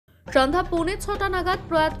সন্ধ্যা 6:45 নাগাদ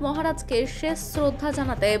প্রয়াত মহারাজকে শেষ শ্রদ্ধা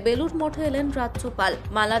জানাতে বেলুড় মঠে এলেন রাজ্যপাল।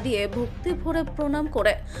 মালা দিয়ে ভক্তি ভরে প্রণাম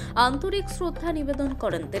করে আন্তরিক শ্রদ্ধা নিবেদন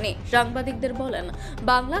করেন তিনি। সাংবাদিকদের বলেন,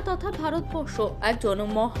 বাংলা তথা ভারতবর্ষ একজন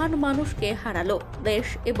মহান মানুষকে হারালো। দেশ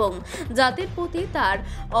এবং জাতির প্রতি তার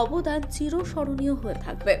অবদান চিরস্মরণীয় হয়ে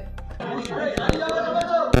থাকবে।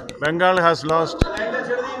 Bengal has lost,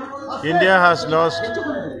 India has lost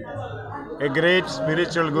a great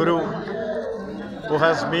spiritual guru who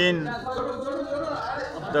has been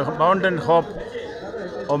the mountain hope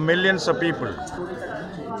of millions of people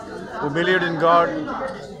who believed in God,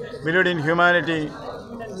 believed in humanity,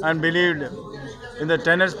 and believed in the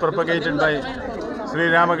tenets propagated by Sri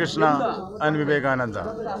Ramakrishna and Vivekananda.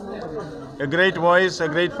 A great voice, a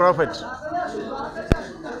great prophet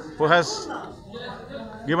who has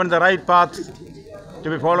given the right path to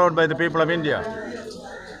be followed by the people of India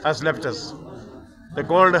has left us. The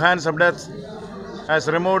cold hands of death has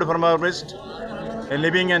removed from our midst a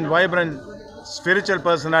living and vibrant spiritual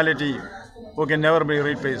personality who can never be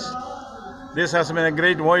replaced. This has been a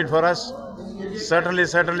great void for us.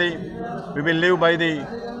 Certainly, we will live by the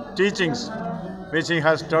teachings which he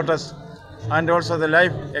has taught us, and also the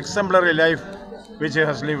life, exemplary life, which he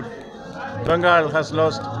has lived. Bengal has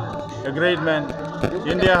lost a great man.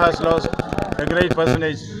 India has lost a great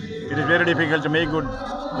personage. It is very difficult to make good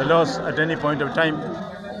the loss at any point of time.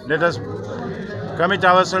 Let us commit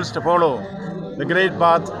ourselves to follow the great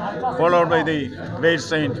path followed by the great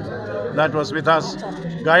saint that was with us,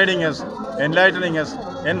 guiding us, enlightening us,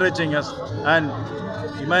 enriching us, and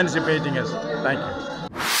emancipating us. Thank you.